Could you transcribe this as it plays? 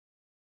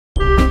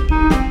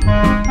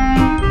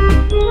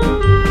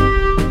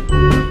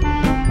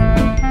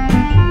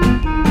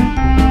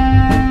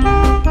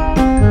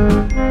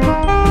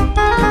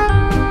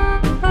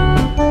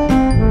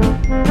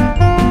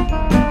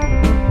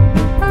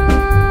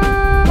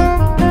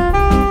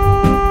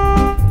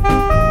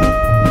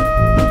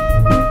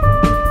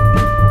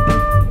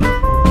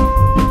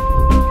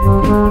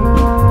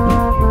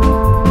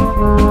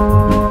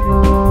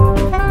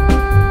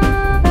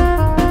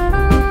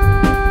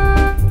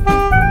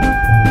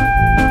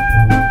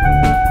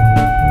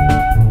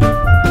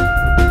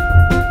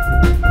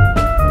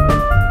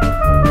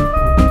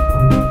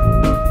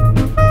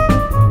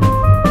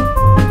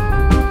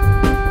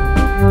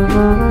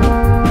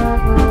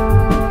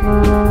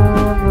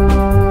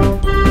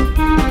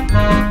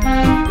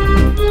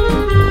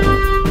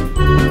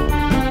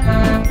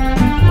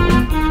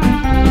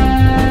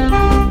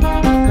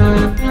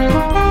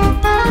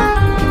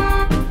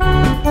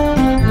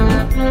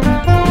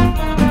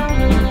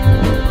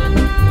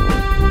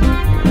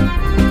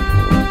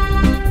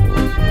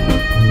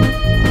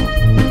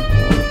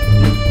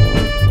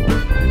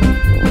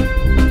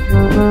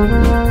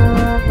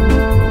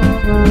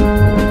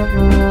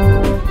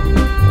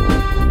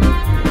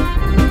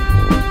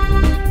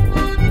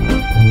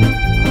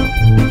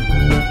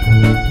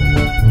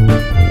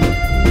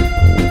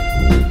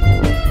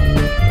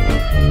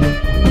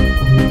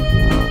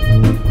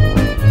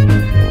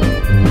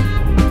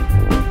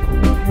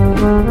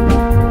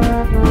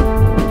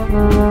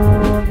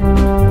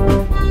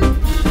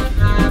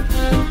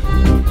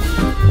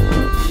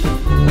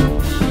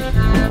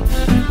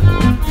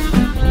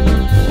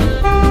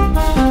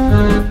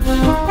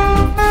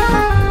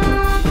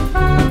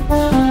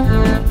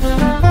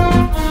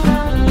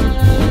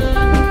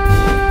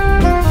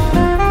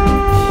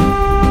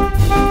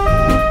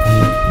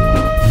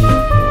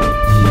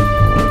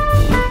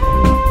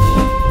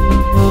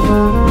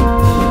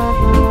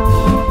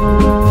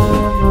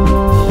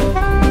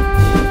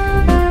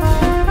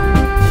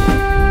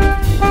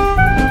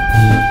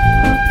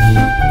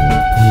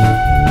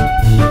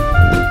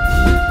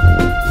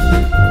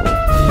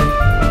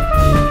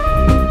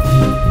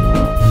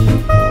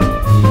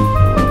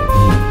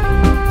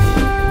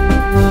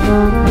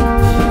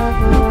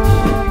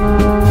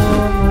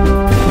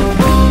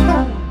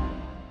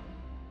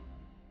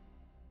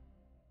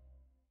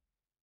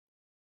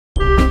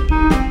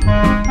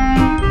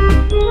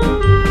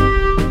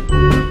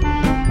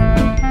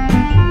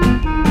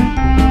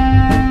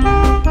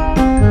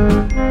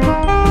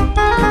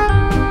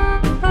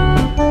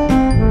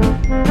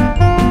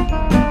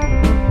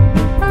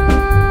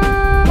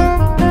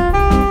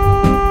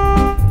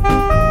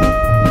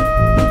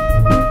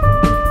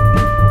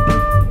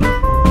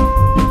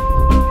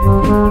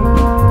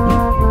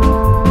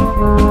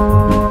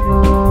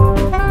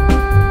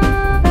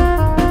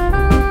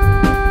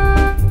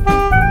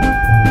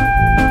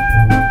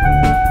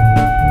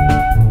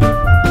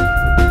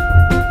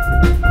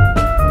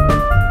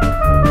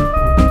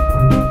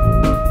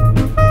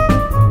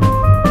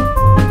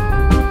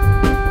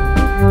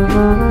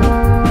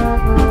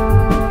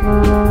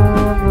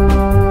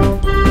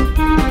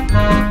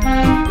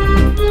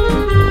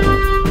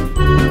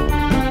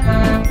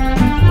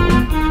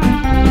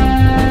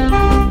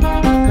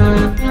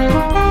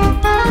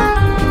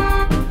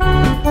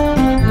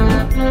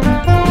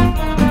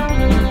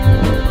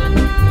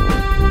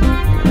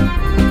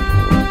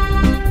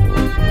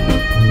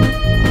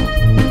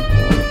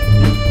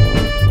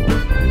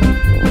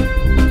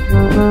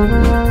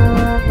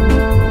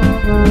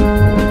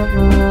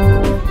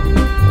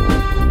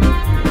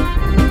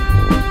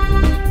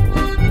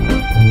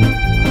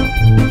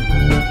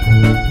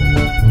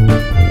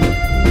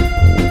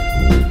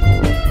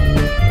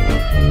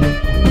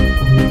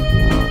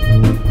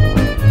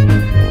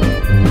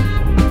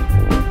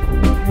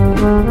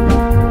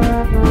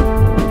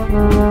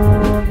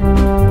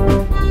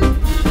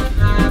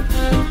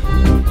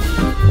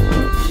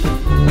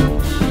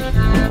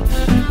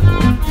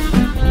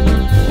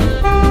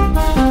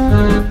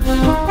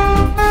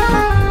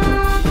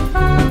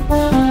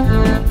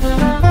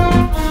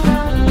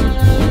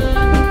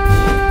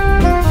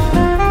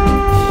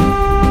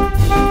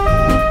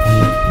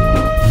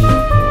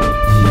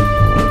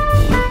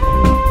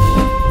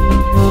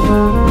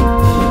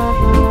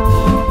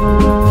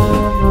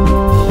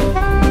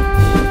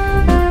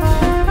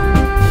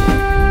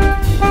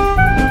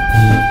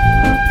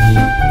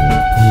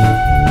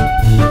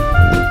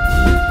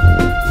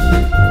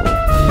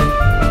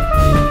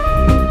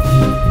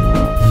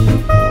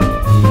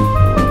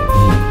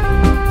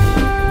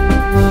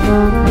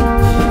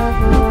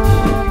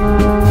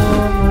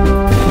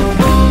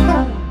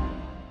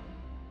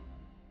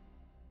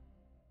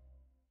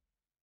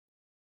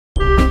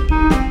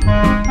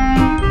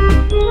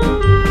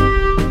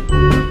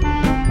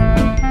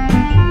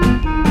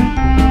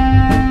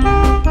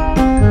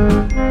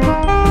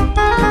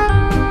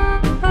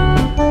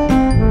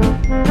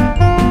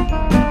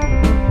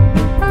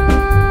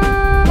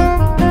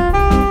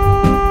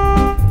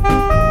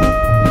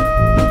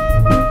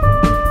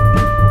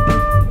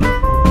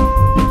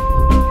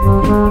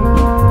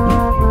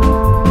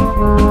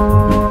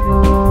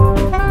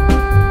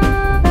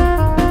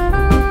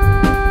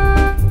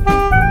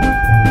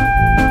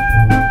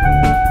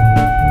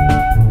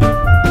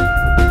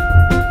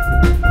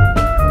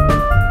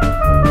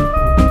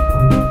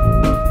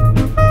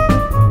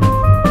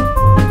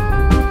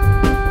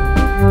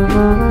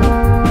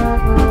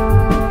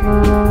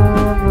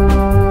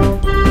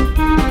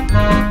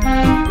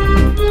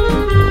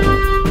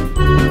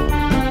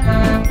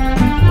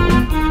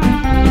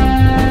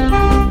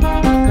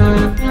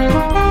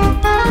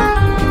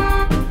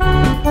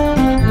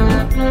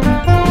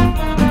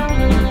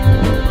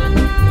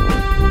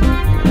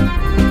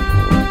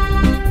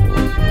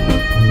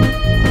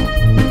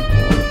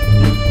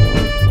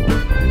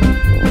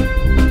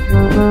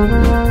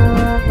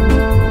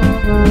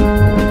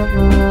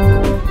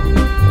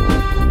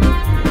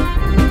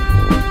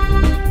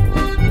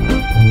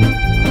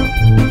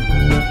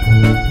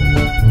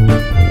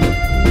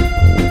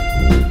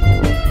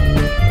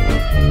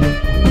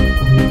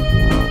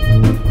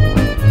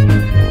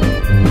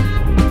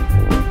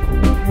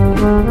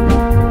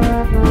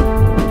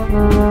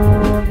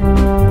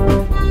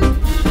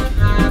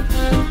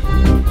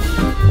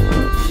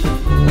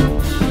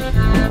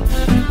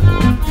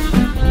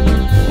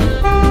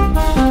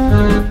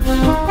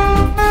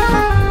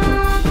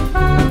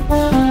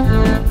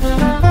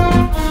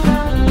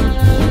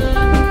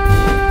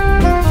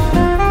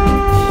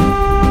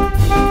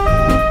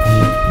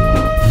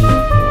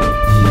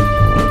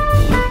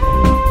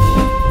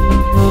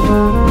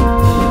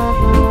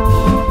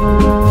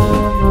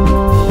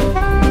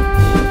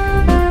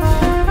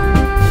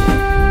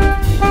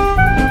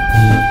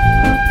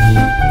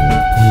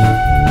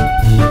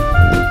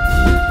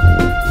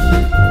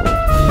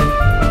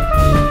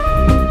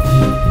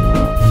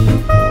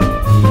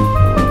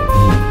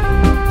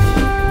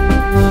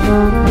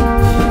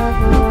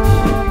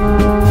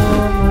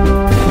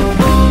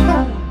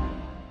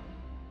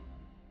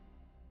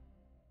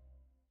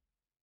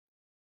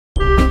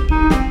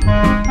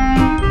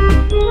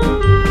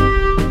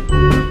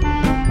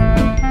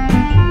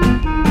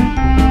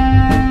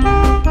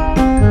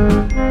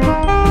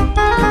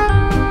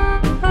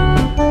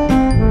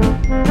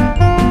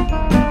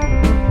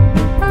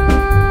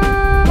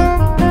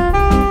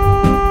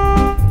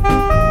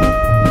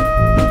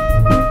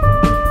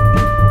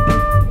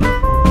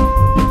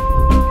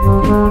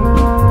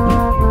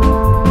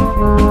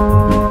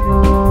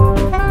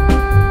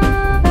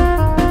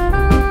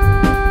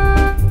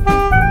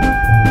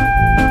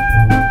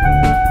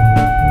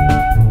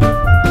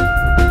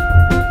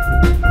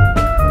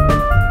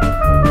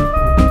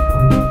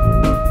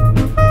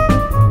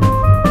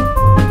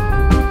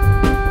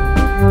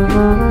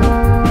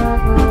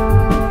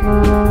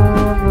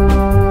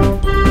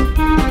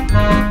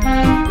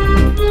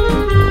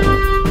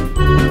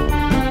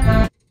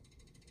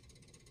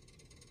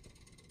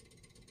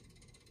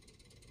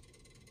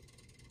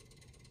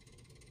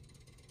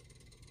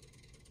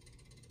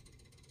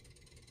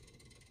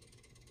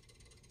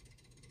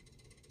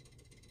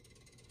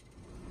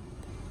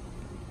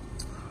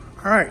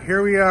All right,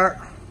 here we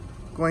are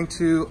going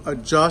to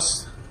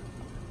adjust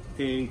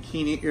a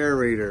Keeney Air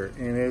Raider.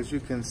 And as you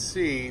can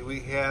see,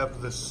 we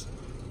have this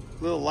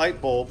little light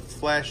bulb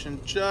flashing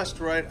just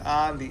right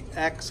on the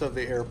X of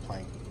the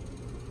airplane.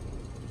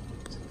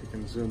 So if you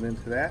can zoom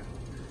into that.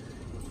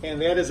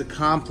 And that is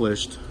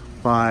accomplished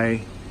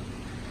by,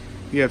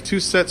 you have two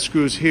set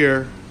screws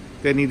here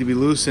that need to be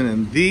loosened,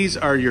 and these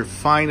are your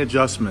fine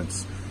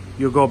adjustments.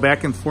 You'll go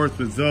back and forth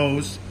with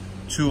those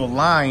to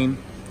align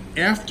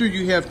after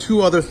you have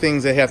two other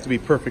things that have to be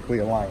perfectly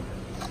aligned.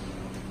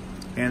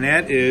 And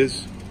that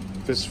is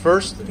this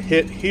first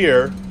hit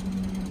here.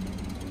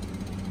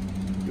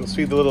 You'll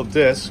see the little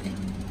disc.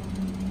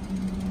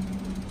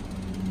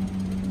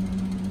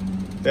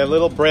 That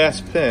little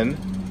brass pin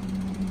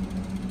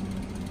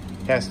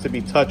has to be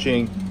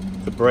touching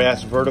the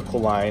brass vertical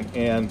line,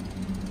 and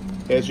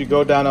as you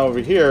go down over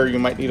here, you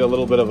might need a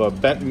little bit of a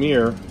bent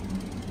mirror.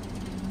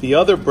 The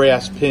other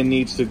brass pin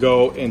needs to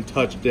go and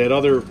touch that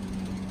other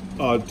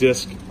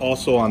disc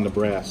also on the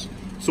brass.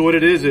 So what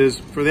it is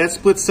for that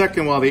split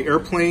second while the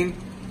airplane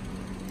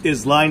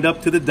is lined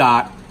up to the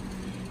dot,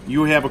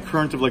 you have a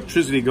current of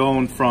electricity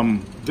going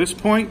from this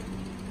point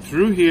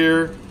through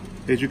here.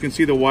 As you can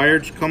see, the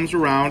wire comes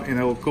around and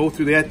it'll go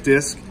through that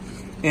disc,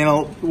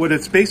 and what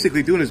it's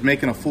basically doing is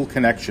making a full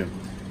connection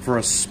for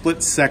a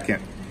split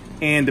second.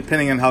 And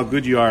depending on how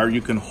good you are,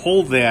 you can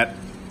hold that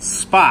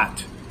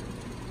spot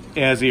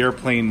as the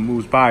airplane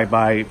moves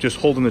by just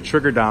holding the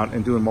trigger down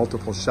and doing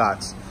multiple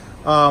shots.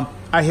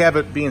 I have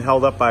it being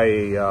held up by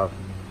a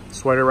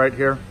sweater right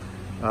here.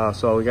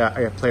 So I got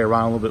to play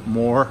around a little bit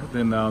more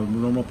than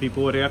normal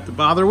people would have to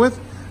bother with.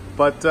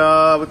 But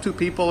with two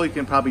people, you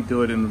can probably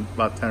do it in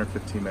about 10 or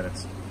 15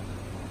 minutes.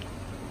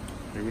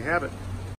 There you have it.